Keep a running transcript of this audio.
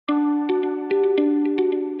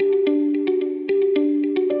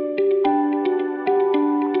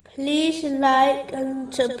Please like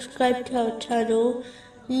and subscribe to our channel.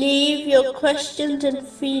 Leave your questions and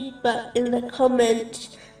feedback in the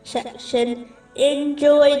comments section.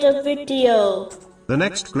 Enjoy the video. The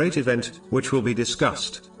next great event, which will be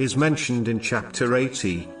discussed, is mentioned in chapter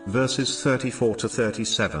 80, verses 34 to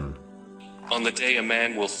 37. On the day a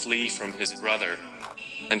man will flee from his brother,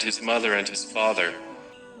 and his mother and his father,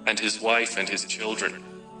 and his wife and his children.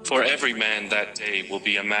 For every man that day will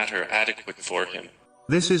be a matter adequate for him.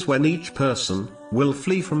 This is when each person will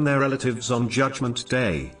flee from their relatives on Judgment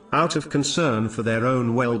Day, out of concern for their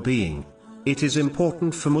own well-being. It is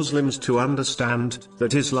important for Muslims to understand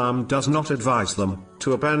that Islam does not advise them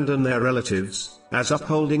to abandon their relatives, as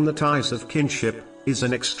upholding the ties of kinship is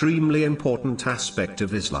an extremely important aspect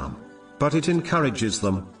of Islam. But it encourages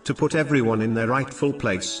them to put everyone in their rightful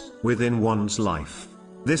place within one's life.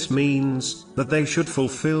 This means that they should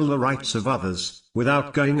fulfill the rights of others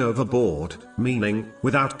without going overboard, meaning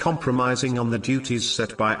without compromising on the duties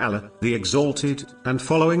set by Allah, the Exalted, and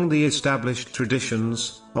following the established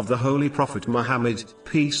traditions of the Holy Prophet Muhammad,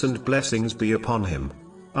 peace and blessings be upon him.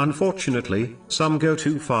 Unfortunately, some go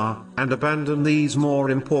too far and abandon these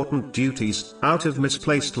more important duties out of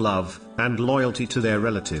misplaced love and loyalty to their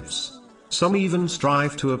relatives. Some even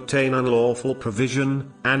strive to obtain unlawful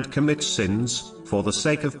provision and commit sins for the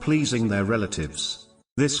sake of pleasing their relatives.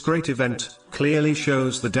 This great event clearly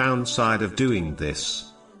shows the downside of doing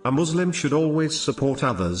this. A Muslim should always support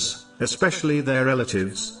others, especially their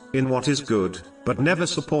relatives, in what is good, but never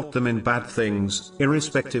support them in bad things,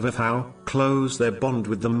 irrespective of how close their bond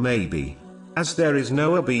with them may be. As there is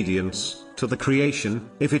no obedience to the creation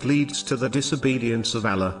if it leads to the disobedience of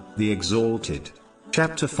Allah, the Exalted.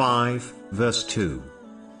 Chapter 5, verse 2.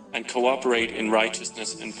 And cooperate in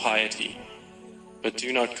righteousness and piety, but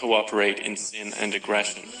do not cooperate in sin and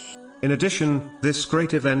aggression. In addition, this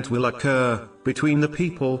great event will occur between the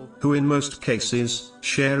people who in most cases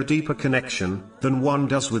share a deeper connection than one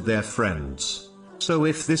does with their friends. So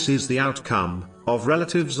if this is the outcome of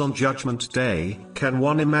relatives on Judgment Day, can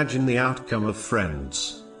one imagine the outcome of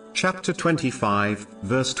friends? Chapter 25,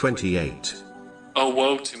 verse 28. Oh,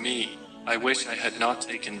 woe to me! I wish I had not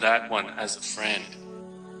taken that one as a friend.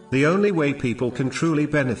 The only way people can truly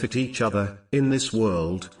benefit each other in this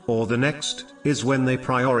world or the next is when they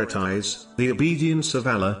prioritize the obedience of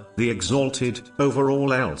Allah, the Exalted, over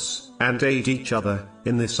all else, and aid each other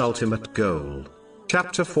in this ultimate goal.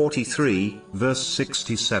 Chapter 43, verse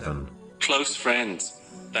 67. Close friends,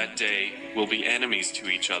 that day, will be enemies to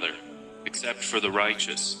each other, except for the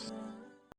righteous.